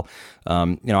as well.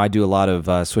 I do a lot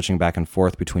of switching back and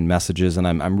forth between messages, and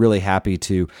I'm really happy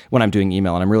to, when I'm doing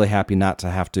email, and I'm really happy not to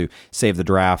have to save the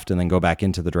draft and then go back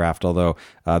into the draft, although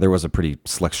there was a pretty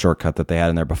slick shortcut that they had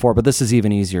in there before. But this is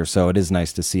even easier, so it is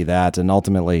nice to see that, and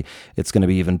ultimately it's going to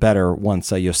be even better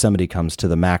once Yosemite comes to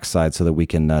the Mac side so that we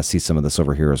can see some of this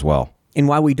over here as well. And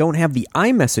while we don't have the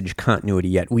iMessage continuity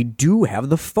yet, we do have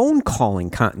the phone calling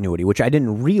continuity, which I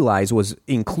didn't realize was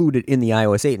included in the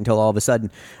iOS 8 until all of a sudden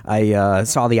I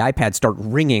saw the iPad start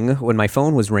ringing when my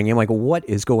phone was ringing. I'm like, what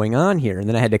is going on here? And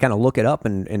then I had to kind of look it up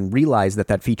and realize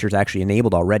that feature is actually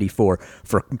enabled already for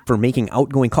making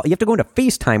outgoing calls. You have to go into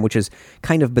FaceTime, which is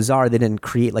kind of bizarre. They didn't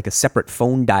create like a separate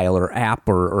phone dialer app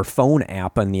or phone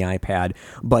app on the iPad.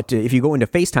 But if you go into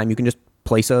FaceTime, you can just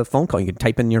place a phone call. You can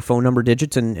type in your phone number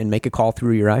digits and make a call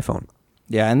through your iPhone.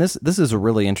 Yeah, and this is a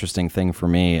really interesting thing for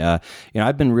me.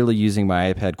 I've been really using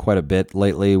my iPad quite a bit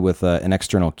lately with an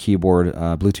external keyboard,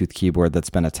 Bluetooth keyboard that's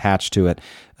been attached to it.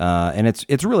 And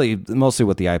it's really mostly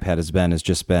what the iPad has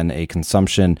just been a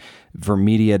consumption for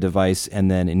media device and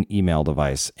then an email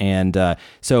device. And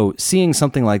so seeing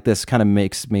something like this kind of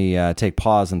makes me take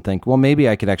pause and think, well, maybe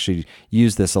I could actually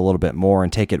use this a little bit more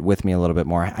and take it with me a little bit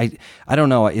more. I don't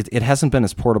know. It hasn't been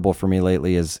as portable for me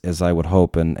lately as I would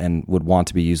hope and would want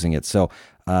to be using it. So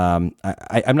I'm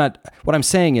not. What I'm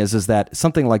saying is that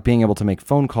something like being able to make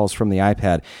phone calls from the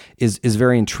iPad is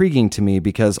very intriguing to me,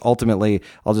 because ultimately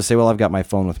I'll just say, well, I've got my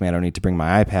phone with me. I don't need to bring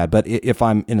my iPad. But if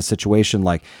I'm in a situation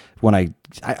like when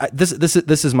this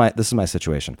is my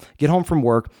situation. Get home from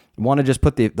work, want to just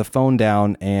put the phone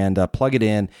down and plug it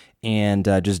in and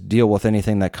just deal with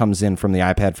anything that comes in from the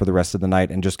iPad for the rest of the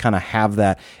night, and just kind of have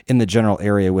that in the general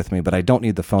area with me. But I don't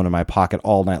need the phone in my pocket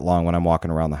all night long when I'm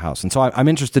walking around the house. And so I'm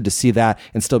interested to see that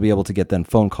and still be able to get then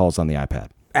phone calls on the iPad.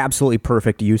 Absolutely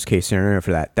perfect use case scenario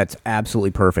for that. That's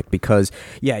absolutely perfect, because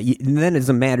then it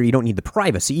doesn't matter. You don't need the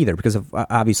privacy either, because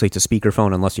obviously it's a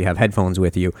speakerphone unless you have headphones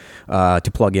with you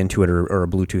to plug into it, or a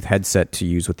Bluetooth headset to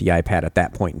use with the iPad at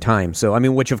that point in time. So, I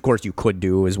mean, which of course you could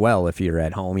do as well if you're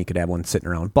at home. You could have one sitting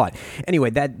around. But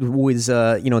anyway, that was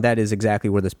that is exactly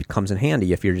where this comes in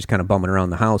handy. If you're just kind of bumming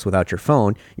around the house without your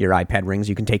phone, your iPad rings,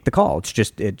 you can take the call.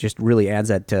 It just really adds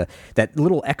that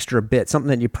little extra bit, something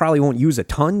that you probably won't use a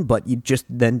ton, but you just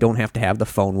then don't have to have the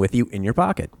phone with you in your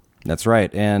pocket. That's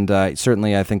right, and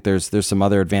certainly I think there's some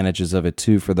other advantages of it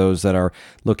too for those that are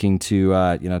looking to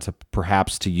to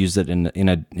perhaps to use it in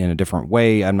a different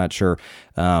way. I'm not sure,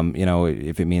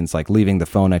 if it means like leaving the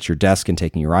phone at your desk and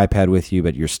taking your iPad with you,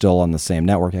 but you're still on the same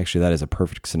network. Actually, that is a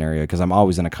perfect scenario, because I'm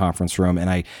always in a conference room and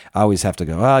I always have to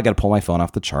go, I got to pull my phone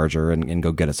off the charger and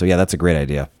go get it. So yeah, that's a great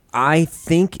idea. I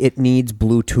think it needs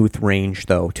Bluetooth range,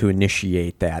 though, to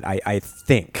initiate that. I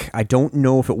think. I don't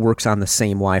know if it works on the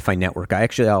same Wi-Fi network.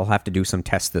 I'll have to do some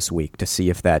tests this week to see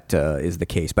if that is the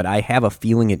case. But I have a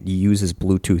feeling it uses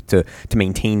Bluetooth to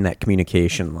maintain that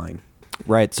communication line.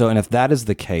 Right. So, and if that is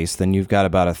the case, then you've got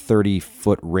about a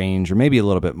 30-foot range, or maybe a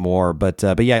little bit more. But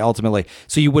yeah, ultimately,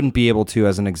 so you wouldn't be able to,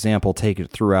 as an example, take it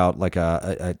throughout like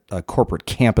a corporate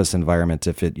campus environment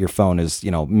if your phone is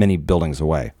many buildings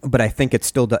away. But I think it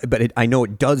still does. But I know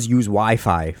it does use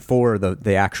Wi-Fi for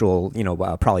the actual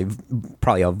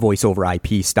probably a voice over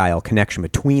IP style connection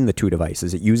between the two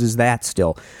devices. It uses that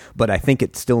still, but I think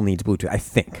it still needs Bluetooth. I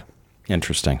think.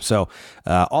 Interesting. So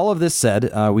all of this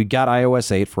said, we got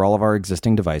iOS 8 for all of our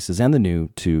existing devices and the new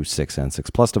 2, 6, and 6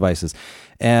 Plus devices,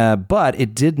 but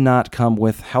it did not come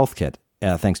with HealthKit.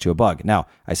 Thanks to a bug. Now,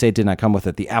 I say it did not come with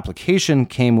it. The application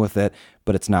came with it,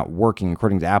 but it's not working.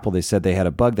 According to Apple, they said they had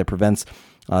a bug that prevents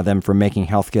them from making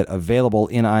HealthKit available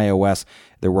in iOS.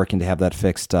 They're working to have that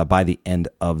fixed by the end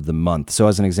of the month. So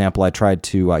as an example, I tried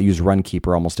to use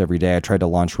Runkeeper almost every day. I tried to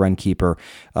launch Runkeeper,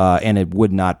 and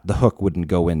the hook wouldn't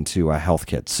go into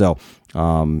HealthKit. So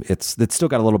it's still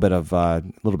got a little bit of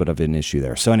an issue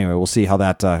there. So anyway, we'll see how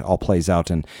that all plays out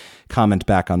and comment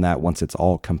back on that once it's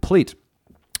all complete.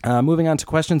 Moving on to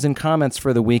questions and comments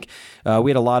for the week.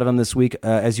 We had a lot of them this week,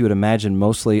 as you would imagine,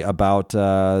 mostly about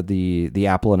the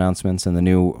Apple announcements and the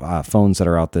new phones that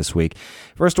are out this week.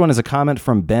 First one is a comment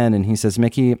from Ben, and he says,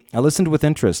 Mickey, I listened with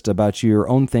interest about your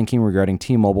own thinking regarding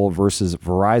T-Mobile versus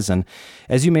Verizon.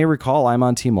 As you may recall, I'm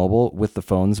on T-Mobile with the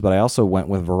phones, but I also went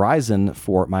with Verizon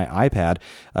for my iPad.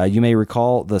 You may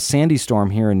recall the Sandy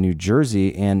storm here in New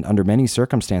Jersey, and under many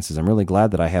circumstances, I'm really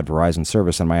glad that I had Verizon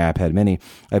service on my iPad mini.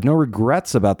 I have no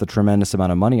regrets about the tremendous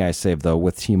amount of money I saved, though,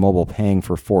 with T-Mobile paying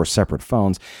for 4 separate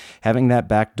phones. Having that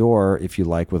back door, if you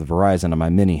like, with Verizon on my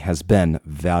Mini has been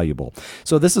valuable.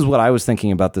 So this is what I was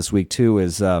thinking about this week, too,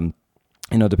 is...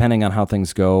 depending on how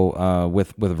things go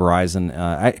with Verizon,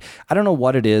 I don't know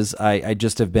what it is. I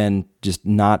just have been just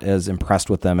not as impressed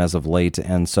with them as of late.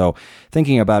 And so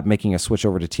thinking about making a switch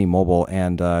over to T-Mobile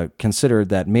and considered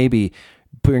that maybe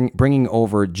bringing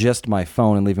over just my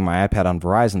phone and leaving my iPad on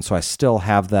Verizon, so I still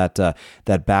have that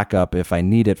backup if I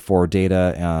need it for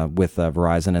data with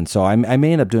Verizon. And so I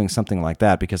may end up doing something like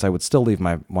that because I would still leave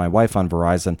my wife on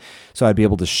Verizon, so I'd be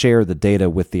able to share the data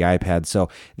with the iPad. So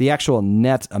the actual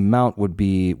net amount would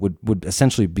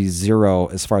essentially be zero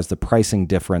as far as the pricing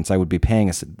difference. I would be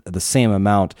paying the same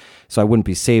amount, so I wouldn't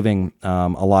be saving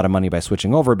a lot of money by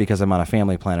switching over because I'm on a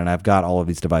family plan and I've got all of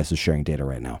these devices sharing data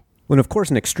right now. Well, of course,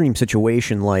 an extreme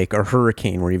situation like a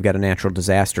hurricane where you've got a natural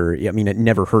disaster, I mean, it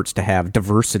never hurts to have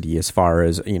diversity as far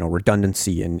as,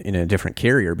 redundancy in a different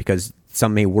carrier, because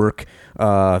some may work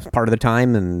part of the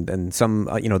time and some,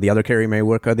 the other carrier may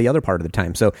work the other part of the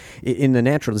time. So in the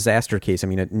natural disaster case, I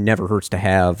mean, it never hurts to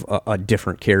have a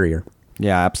different carrier.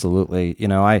 Yeah, absolutely.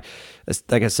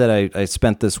 Like I said, I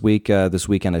spent this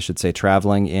weekend, I should say,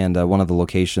 traveling, and one of the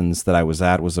locations that I was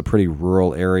at was a pretty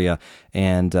rural area,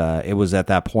 and it was at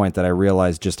that point that I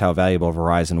realized just how valuable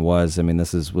Verizon was. I mean,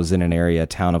 was in a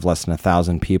town of less than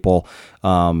 1,000 people,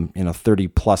 30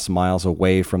 plus miles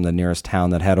away from the nearest town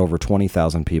that had over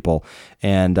 20,000 people,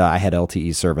 and I had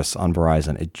LTE service on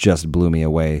Verizon. It just blew me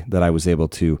away that I was able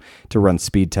to run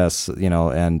speed tests,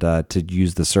 and to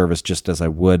use the service just as I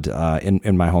would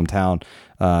in my hometown.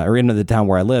 Or into the town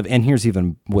where I live. And here's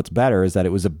even what's better is that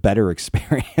it was a better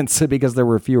experience because there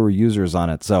were fewer users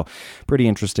on it. So pretty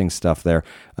interesting stuff there.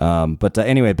 But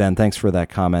anyway, Ben, thanks for that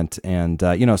comment. And,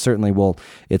 certainly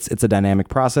it's a dynamic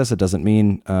process. It doesn't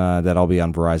mean that I'll be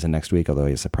on Verizon next week, although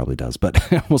yes, it probably does. But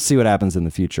we'll see what happens in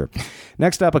the future.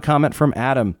 Next up, a comment from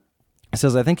Adam. It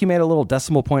says, I think you made a little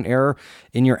decimal point error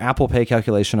in your Apple Pay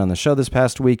calculation on the show this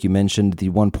past week. You mentioned the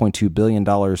 $1.2 billion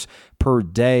per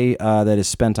day that is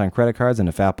spent on credit cards. And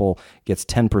if Apple gets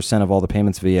 10% of all the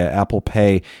payments via Apple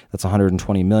Pay, that's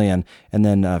 $120 million. And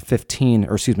then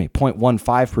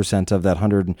 0.15% of that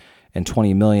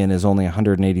 $120 million is only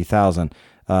 $180,000.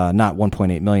 Not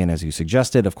 1.8 million as you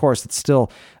suggested. Of course, this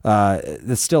still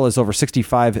is over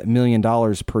 $65 million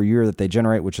per year that they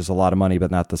generate, which is a lot of money,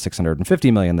 but not the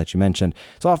 $650 million that you mentioned.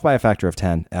 It's off by a factor of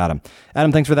 10, Adam.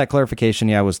 Adam, thanks for that clarification.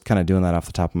 Yeah, I was kind of doing that off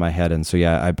the top of my head, and so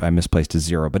yeah, I misplaced a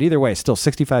zero. But either way, still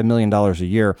 $65 million a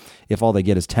year. If all they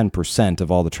get is 10%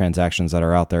 of all the transactions that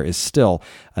are out there, is still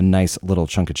a nice little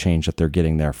chunk of change that they're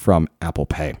getting there from Apple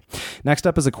Pay. Next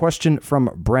up is a question from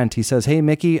Brent. He says, hey,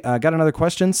 Mickey, got another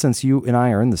question since you and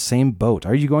I are in the same boat.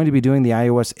 Are you going to be doing the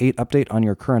iOS 8 update on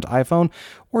your current iPhone,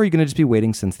 or are you going to just be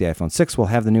waiting since the iPhone 6 will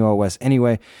have the new OS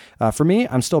anyway? For me,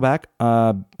 I'm still back.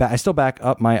 I still back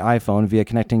up my iPhone via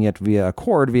connecting it via a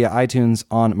cord via iTunes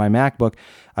on my MacBook.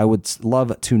 I would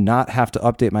love to not have to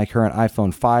update my current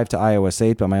iPhone 5 to iOS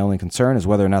 8, but my only concern is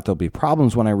whether or not there'll be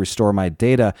problems when I restore my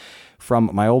data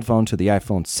from my old phone to the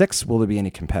iPhone 6. Will there be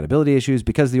any compatibility issues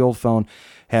because the old phone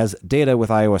has data with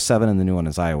iOS 7 and the new one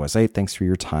is iOS 8? Thanks for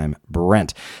your time,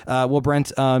 Brent.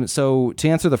 Brent, so to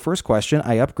answer the first question,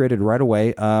 I upgraded right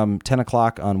away. 10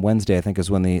 o'clock on Wednesday, I think, is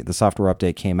when the software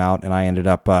update came out, and I ended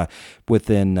up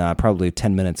within probably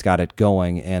 10 minutes got it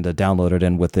going and downloaded,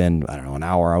 and within, an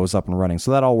hour, I was up and running.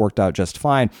 So that all worked out just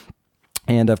fine.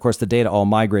 And of course, the data all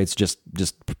migrates just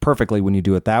perfectly when you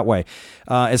do it that way.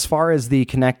 As far as the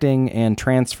connecting and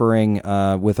transferring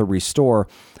with a restore,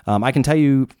 I can tell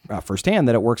you firsthand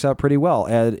that it works out pretty well.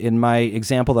 In my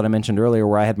example that I mentioned earlier,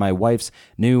 where I had my wife's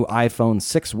new iPhone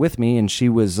 6 with me, and she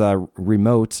was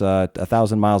remote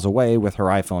 1,000 miles away with her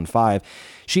iPhone 5,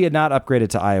 she had not upgraded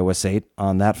to iOS 8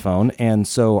 on that phone, and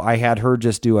so I had her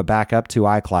just do a backup to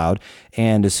iCloud,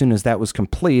 and as soon as that was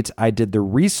complete, I did the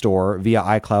restore via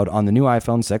iCloud on the new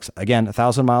iPhone 6, again,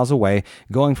 1,000 miles away,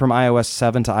 going from iOS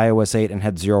 7 to iOS 8, and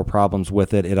had zero problems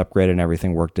with it. It upgraded and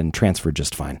everything worked and transferred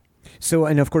just fine. So,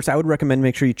 and of course, I would recommend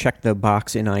make sure you check the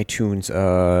box in iTunes,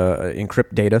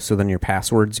 encrypt data, so then your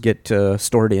passwords get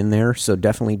stored in there. So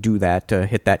definitely do that,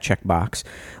 hit that check box.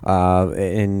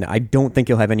 And I don't think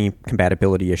you'll have any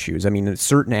compatibility issues. I mean,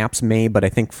 certain apps may, but I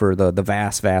think for the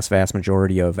vast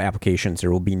majority of applications, there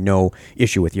will be no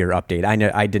issue with your update.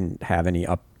 I didn't have any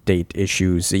update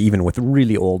issues, even with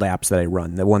really old apps that I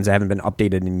run. The ones that haven't been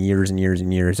updated in years and years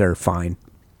and years are fine.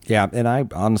 Yeah, and I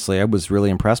was really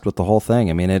impressed with the whole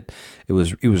thing. I mean, it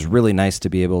was really nice to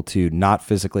be able to not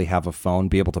physically have a phone,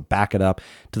 be able to back it up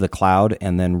to the cloud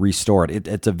and then restore it.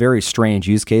 It's a very strange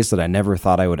use case that I never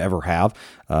thought I would ever have,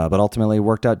 but ultimately it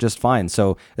worked out just fine.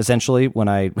 So essentially, when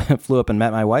I flew up and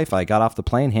met my wife, I got off the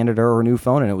plane, handed her new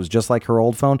phone, and it was just like her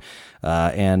old phone,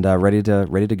 and ready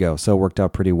to go. So it worked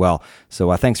out pretty well.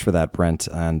 So thanks for that, Brent,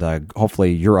 and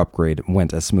hopefully your upgrade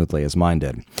went as smoothly as mine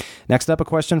did. Next up, a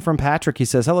question from Patrick. He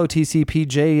says, "Hello,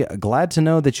 TCPJ. Glad to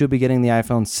know that you'll be getting the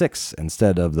iPhone 6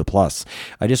 instead of the Plus.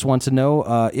 I just want to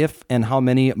know if and how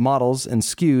many models and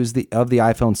SKUs of the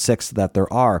iPhone 6 that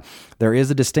there are. Is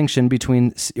there a distinction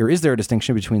between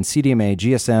CDMA,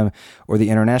 GSM, or the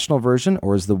international version,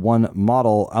 or is the one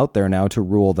model out there now to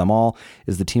rule them all?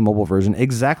 Is the T-Mobile version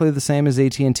exactly the same as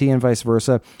AT&T and vice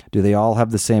versa? Do they all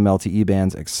have the same LTE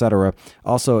bands, etc.?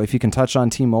 Also, if you can touch on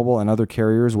T-Mobile and other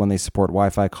carriers when they support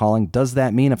Wi-Fi calling, does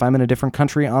that mean if I'm in a different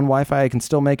country on Wi-Fi, I can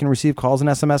still make and receive calls and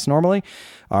SMS normally?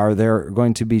 Are they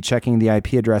going to be checking the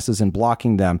IP addresses and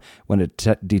blocking them when it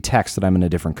detects that I'm in a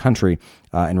different country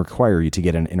and require you to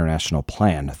get an international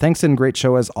plan? Thanks and great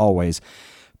show as always,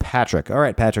 Patrick." All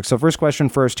right, Patrick. So first question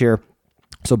first here.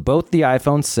 So both the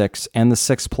iPhone 6 and the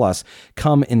 6 Plus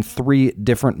come in 3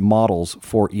 different models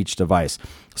for each device.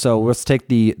 So let's take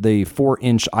the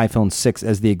 4-inch iPhone 6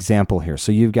 as the example here.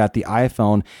 So you've got the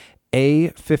iPhone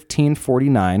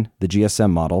A1549, the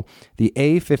GSM model, the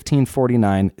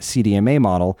A1549 CDMA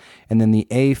model, and then the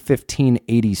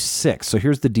A1586. So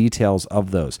here's the details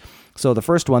of those. So the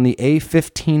first one, the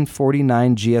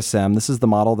A1549 GSM, this is the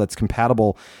model that's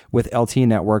compatible with LTE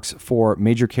networks for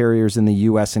major carriers in the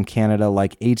US and Canada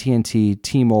like AT&T,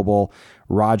 T-Mobile,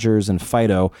 Rogers, and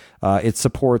Fido. It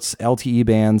supports LTE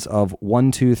bands of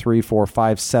 1, 2, 3, 4,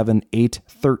 5, 7, 8,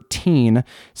 13,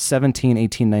 17,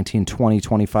 18, 19, 20,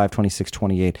 25, 26,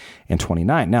 28, and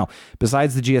 29. Now,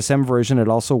 besides the GSM version, it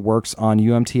also works on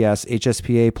UMTS,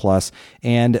 HSPA Plus,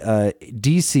 and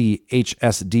DC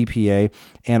HSDPA,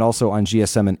 and also on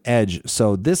GSM and Edge.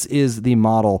 So this is the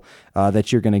model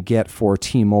that you're going to get for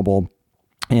T-Mobile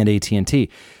and AT&T.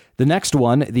 The next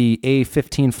one, the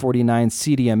A1549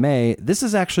 CDMA, this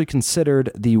is actually considered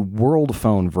the world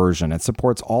phone version. It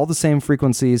supports all the same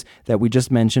frequencies that we just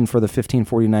mentioned for the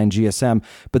 1549 GSM,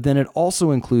 but then it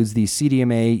also includes the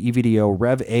CDMA, EVDO,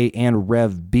 Rev A, and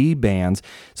Rev B bands.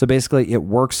 So basically, it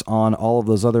works on all of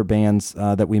those other bands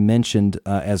that we mentioned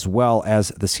as well as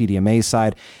the CDMA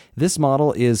side. This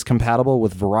model is compatible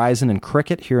with Verizon and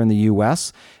Cricket here in the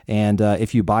U.S., and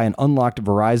if you buy an unlocked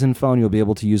Verizon phone, you'll be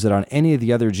able to use it on any of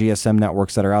the other GSM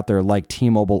networks that are out there like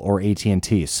T-Mobile or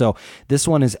AT&T. So this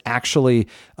one is actually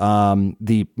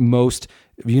the most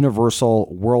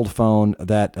universal world phone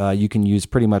that you can use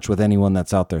pretty much with anyone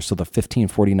that's out there. So the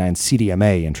 1549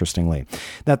 CDMA, interestingly.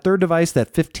 That third device,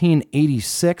 that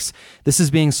 1586, this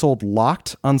is being sold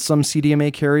locked on some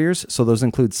CDMA carriers. So those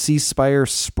include C Spire,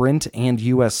 Sprint, and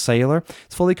US Cellular.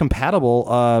 It's fully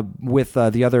compatible with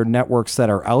the other networks that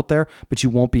are out there, but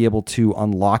you won't be able to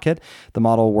unlock it. The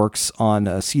model works on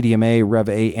CDMA, Rev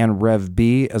A, and Rev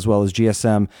B, as well as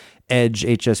GSM, Edge,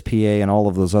 HSPA, and all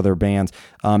of those other bands.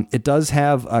 It does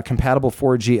have compatible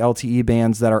 4G LTE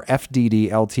bands that are FDD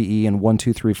LTE in 1,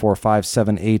 2, 3, 4, 5,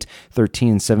 7, 8,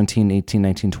 13, 17, 18,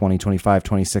 19, 20, 25,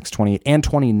 26, 28, and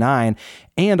 29,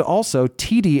 and also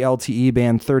TD LTE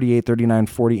band 38, 39,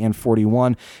 40, and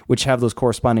 41, which have those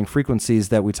corresponding frequencies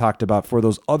that we talked about for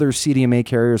those other CDMA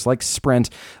carriers like Sprint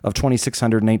of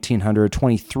 2600, 1900,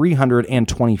 2300, and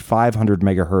 2500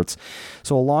 megahertz.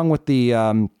 So along with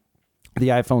the the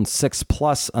iPhone 6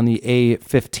 Plus on the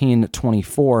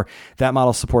A1524. That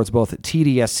model supports both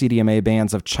TD-SCDMA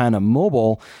bands of China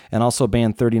Mobile and also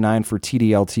band 39 for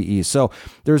TD-LTE. So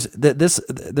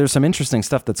there's some interesting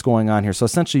stuff that's going on here. So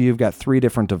essentially, you've got three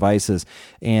different devices,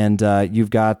 and you've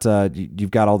got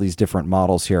all these different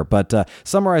models here. But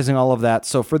summarizing all of that,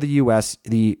 so for the U.S.,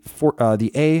 the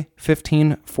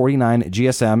A1549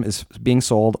 GSM is being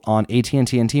sold on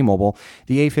AT&T and T-Mobile.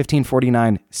 The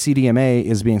A1549 CDMA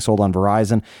is being sold on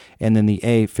Verizon, and then the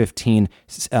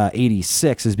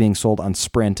A1586 is being sold on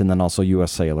Sprint, and then also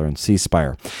US Cellular and C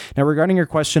Spire. Now, regarding your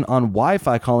question on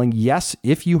Wi-Fi calling, yes,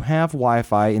 if you have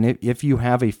Wi-Fi and if you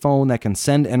have a phone that can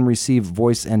send and receive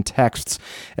voice and texts,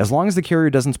 as long as the carrier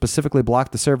doesn't specifically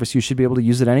block the service, you should be able to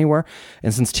use it anywhere.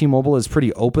 And since T-Mobile is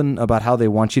pretty open about how they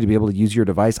want you to be able to use your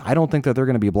device, I don't think that they're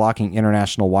going to be blocking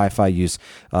international Wi-Fi use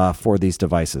for these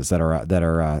devices that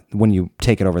are when you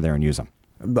take it over there and use them.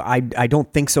 I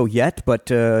don't think so yet,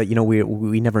 but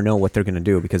we never know what they're going to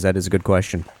do, because that is a good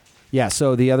question. Yeah,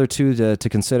 so the other two to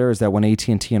consider is that when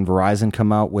AT&T and Verizon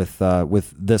come out with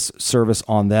this service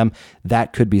on them,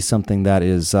 that could be something that it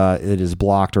is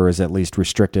blocked or is at least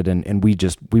restricted, and we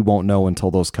won't know until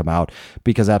those come out,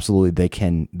 because absolutely they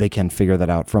can figure that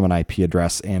out from an IP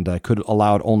address, and could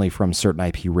allow it only from certain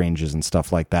IP ranges and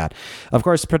stuff like that. Of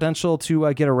course, potential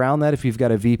to get around that if you've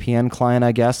got a VPN client,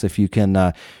 I guess, if you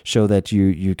can show that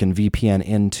you can VPN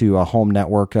into a home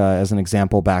network as an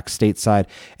example back stateside,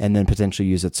 and then potentially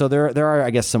use it. So there are, I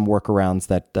guess, some workarounds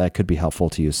that could be helpful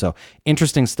to you. So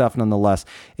interesting stuff nonetheless,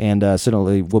 and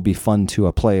certainly will be fun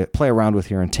to play around with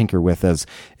here and tinker with as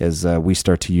we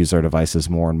start to use our devices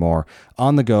more and more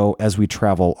on the go as we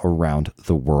travel around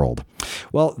the world.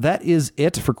 Well, that is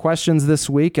it for questions this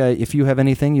week. If you have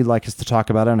anything you'd like us to talk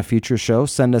about on a future show,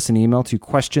 send us an email to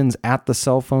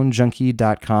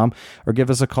questions@thecellphonejunkie.com or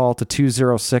give us a call to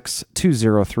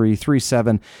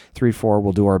 206-203-3734.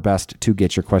 We'll do our best to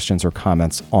get your questions or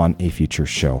comments on a future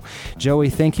show. Joey,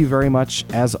 thank you very much,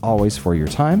 as always, for your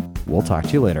time. We'll talk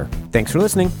to you later. Thanks for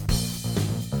listening.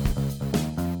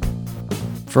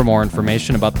 For more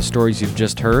information about the stories you've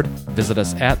just heard, visit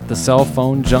us at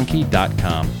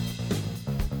thecellphonejunkie.com.